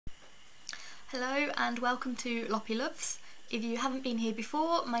Hello and welcome to Loppy Loves. If you haven't been here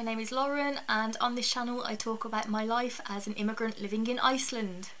before, my name is Lauren and on this channel I talk about my life as an immigrant living in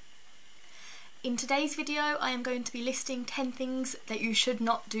Iceland. In today's video I am going to be listing 10 things that you should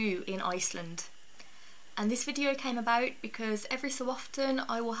not do in Iceland. And this video came about because every so often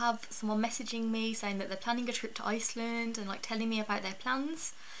I will have someone messaging me saying that they're planning a trip to Iceland and telling me about their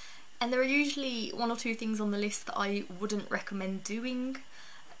plans. And there are usually one or two things on the list that I wouldn't recommend doing.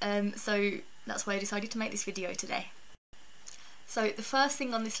 So that's why I decided to make this video today. So the first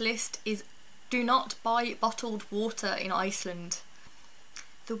thing on this list is do not buy bottled water in Iceland.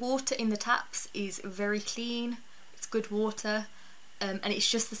 The water in the taps is very clean, it's good water, and it's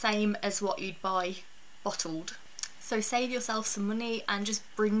just the same as what you'd buy bottled. So save yourself some money and just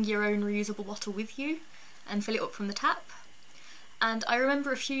bring your own reusable bottle with you and fill it up from the tap. And I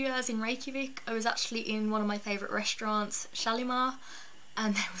remember a few years in Reykjavik, I was actually in one of my favourite restaurants, Shalimar,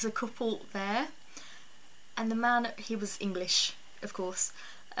 and there was a couple there, and the man, he was English, of course,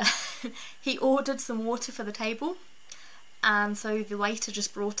 he ordered some water for the table, and so the waiter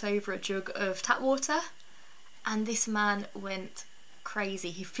just brought over a jug of tap water, and this man went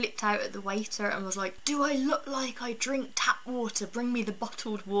crazy. He flipped out at the waiter and was like, "Do I look like I drink tap water? Bring me the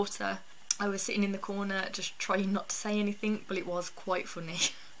bottled water." I was sitting in the corner just trying not to say anything, but it was quite funny.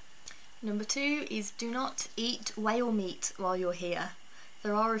 Number 2 is do not eat whale meat while you're here.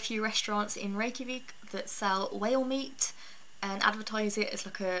 There are a few restaurants in Reykjavik that sell whale meat and advertise it as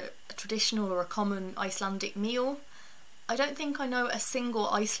a traditional or a common Icelandic meal. I don't think I know a single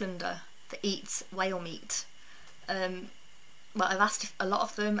Icelander that eats whale meat. Well, I've asked a lot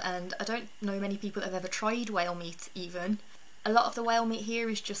of them and I don't know many people that have ever tried whale meat even. A lot of the whale meat here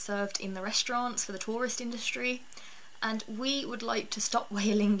is just served in the restaurants for the tourist industry, and we would like to stop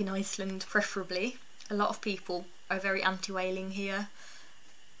whaling in Iceland preferably. A lot of people are very anti-whaling here,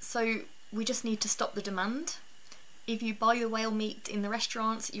 so we just need to stop the demand. If you buy the whale meat in the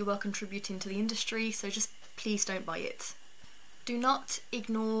restaurants, you are contributing to the industry, so just please don't buy it. Do not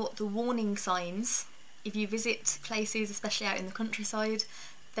ignore the warning signs. If you visit places, especially out in the countryside,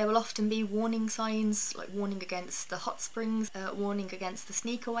 there will often be warning signs, like warning against the hot springs, warning against the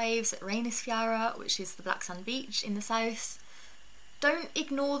sneaker waves at Reynisfjara, which is the black sand beach in the south. Don't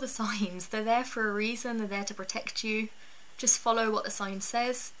ignore the signs, they're there for a reason, they're there to protect you. Just follow what the sign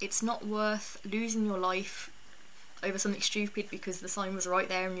says. It's not worth losing your life over something stupid because the sign was right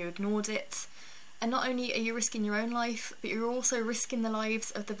there and you ignored it. And not only are you risking your own life, but you're also risking the lives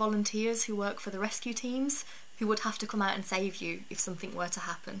of the volunteers who work for the rescue teams, who would have to come out and save you if something were to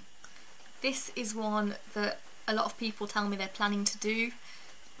happen. This is one that a lot of people tell me they're planning to do.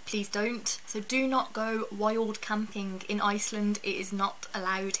 Please don't. So do not go wild camping in Iceland. It is not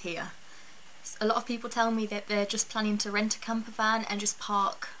allowed here. A lot of people tell me that they're just planning to rent a camper van and just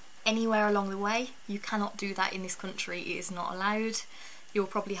park anywhere along the way. You cannot do that in this country. It is not allowed. You'll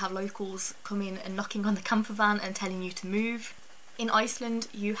probably have locals coming and knocking on the camper van and telling you to move. In Iceland,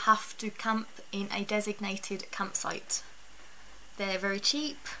 you have to camp in a designated campsite. They're very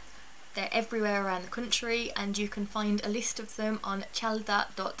cheap, they're everywhere around the country, and you can find a list of them on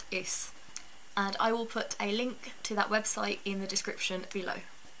tjalda.is. And I will put a link to that website in the description below.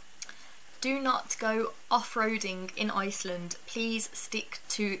 Do not go off-roading in Iceland, please stick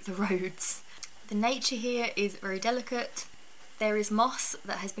to the roads. The nature here is very delicate. There is moss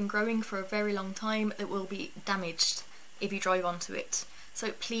that has been growing for a very long time that will be damaged if you drive onto it.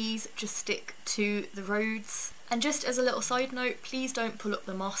 So please just stick to the roads. And just as a little side note, please don't pull up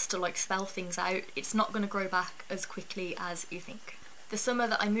the moss to spell things out. It's not going to grow back as quickly as you think. The summer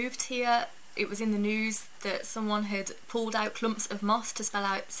that I moved here, it was in the news that someone had pulled out clumps of moss to spell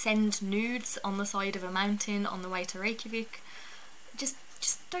out "send nudes" on the side of a mountain on the way to Reykjavik. Just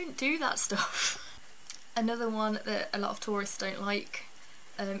don't do that stuff. Another one that a lot of tourists don't like,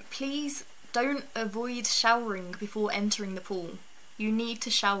 please don't avoid showering before entering the pool. You need to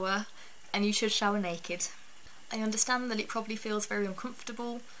shower, and you should shower naked. I understand that it probably feels very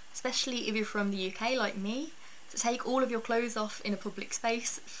uncomfortable, especially if you're from the UK like me. To take all of your clothes off in a public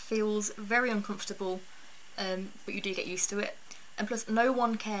space feels very uncomfortable, but you do get used to it. And plus, no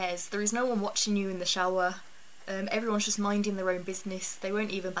one cares. There is no one watching you in the shower. Everyone's just minding their own business. They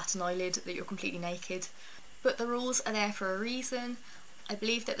won't even bat an eyelid that you're completely naked. But the rules are there for a reason. I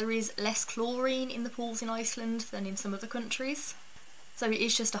believe that there is less chlorine in the pools in Iceland than in some other countries. So it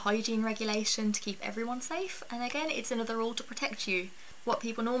is just a hygiene regulation to keep everyone safe, and again it's another rule to protect you. What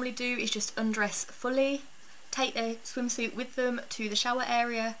people normally do is just undress fully, take their swimsuit with them to the shower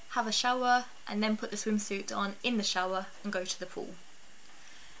area, have a shower, and then put the swimsuit on in the shower and go to the pool.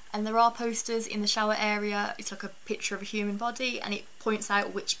 And there are posters in the shower area. It's like a picture of a human body and it points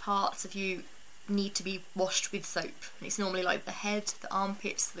out which parts of you need to be washed with soap. And it's normally like the head, the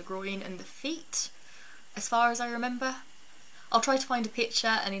armpits, the groin and the feet, as far as I remember. I'll try to find a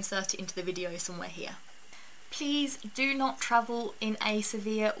picture and insert it into the video somewhere here. Please do not travel in a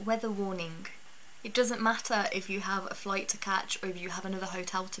severe weather warning. It doesn't matter if you have a flight to catch or if you have another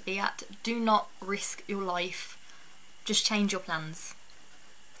hotel to be at. Do not risk your life. Just change your plans.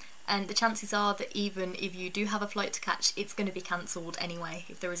 And the chances are that even if you do have a flight to catch, it's going to be cancelled anyway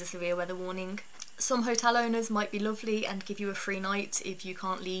if there is a severe weather warning. Some hotel owners might be lovely and give you a free night if you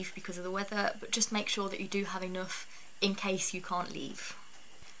can't leave because of the weather, but just make sure that you do have enough in case you can't leave.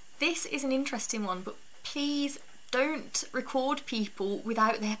 This is an interesting one, but please don't record people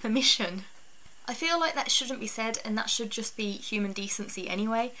without their permission. I feel like that shouldn't be said, and that should just be human decency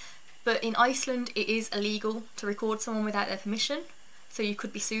anyway, but in Iceland it is illegal to record someone without their permission, so you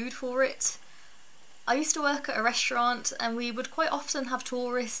could be sued for it. I used to work at a restaurant and we would quite often have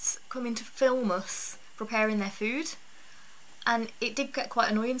tourists come in to film us preparing their food, and it did get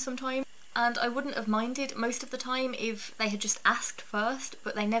quite annoying sometimes, and I wouldn't have minded most of the time if they had just asked first,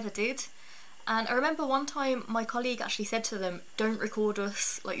 but they never did. And I remember one time my colleague actually said to them, "Don't record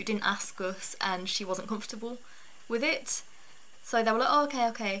us, like you didn't ask us," and she wasn't comfortable with it. So they were like, "Oh,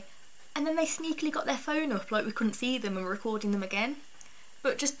 okay." And then they sneakily got their phone up like we couldn't see them and were recording them again.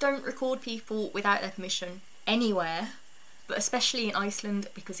 But just don't record people without their permission anywhere, but especially in Iceland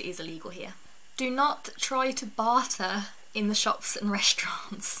because it is illegal here. Do not try to barter in the shops and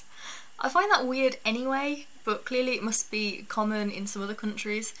restaurants. I find that weird anyway, but clearly it must be common in some other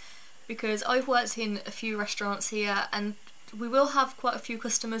countries, because I've worked in a few restaurants here and we will have quite a few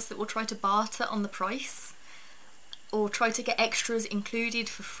customers that will try to barter on the price or try to get extras included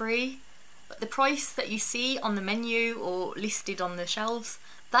for free. But the price that you see on the menu or listed on the shelves,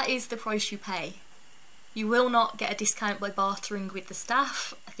 that is the price you pay. You will not get a discount by bartering with the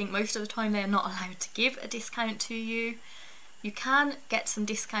staff. I think most of the time they are not allowed to give a discount to you. You can get some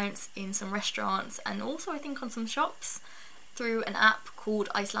discounts in some restaurants and also I think on some shops through an app called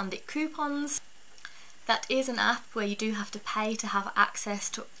Icelandic Coupons. That is an app where you do have to pay to have access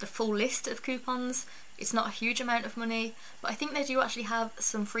to the full list of coupons. It's not a huge amount of money, but I think they do actually have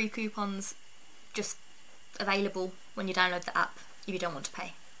some free coupons just available when you download the app if you don't want to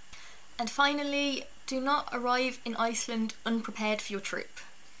pay. And finally, do not arrive in Iceland unprepared for your trip.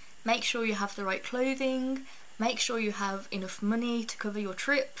 Make sure you have the right clothing, make sure you have enough money to cover your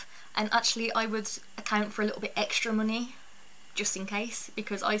trip, and actually I would account for a little bit extra money just in case,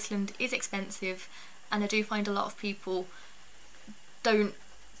 because Iceland is expensive and I do find a lot of people don't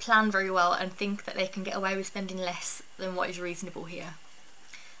plan very well and think that they can get away with spending less than what is reasonable here.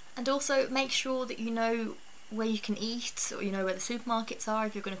 And also make sure that you know where you can eat, or you know where the supermarkets are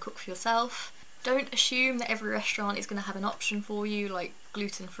if you're going to cook for yourself. Don't assume that every restaurant is going to have an option for you like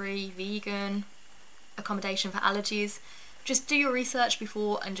gluten-free, vegan, accommodation for allergies. Just do your research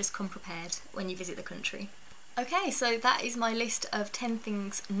before and just come prepared when you visit the country. Okay, so that is my list of 10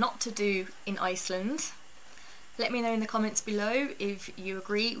 things not to do in Iceland. Let me know in the comments below if you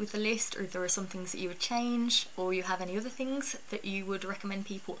agree with the list, or if there are some things that you would change, or you have any other things that you would recommend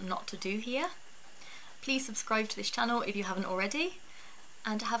people not to do here. Please subscribe to this channel if you haven't already,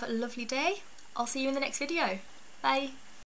 and have a lovely day. I'll see you in the next video. Bye!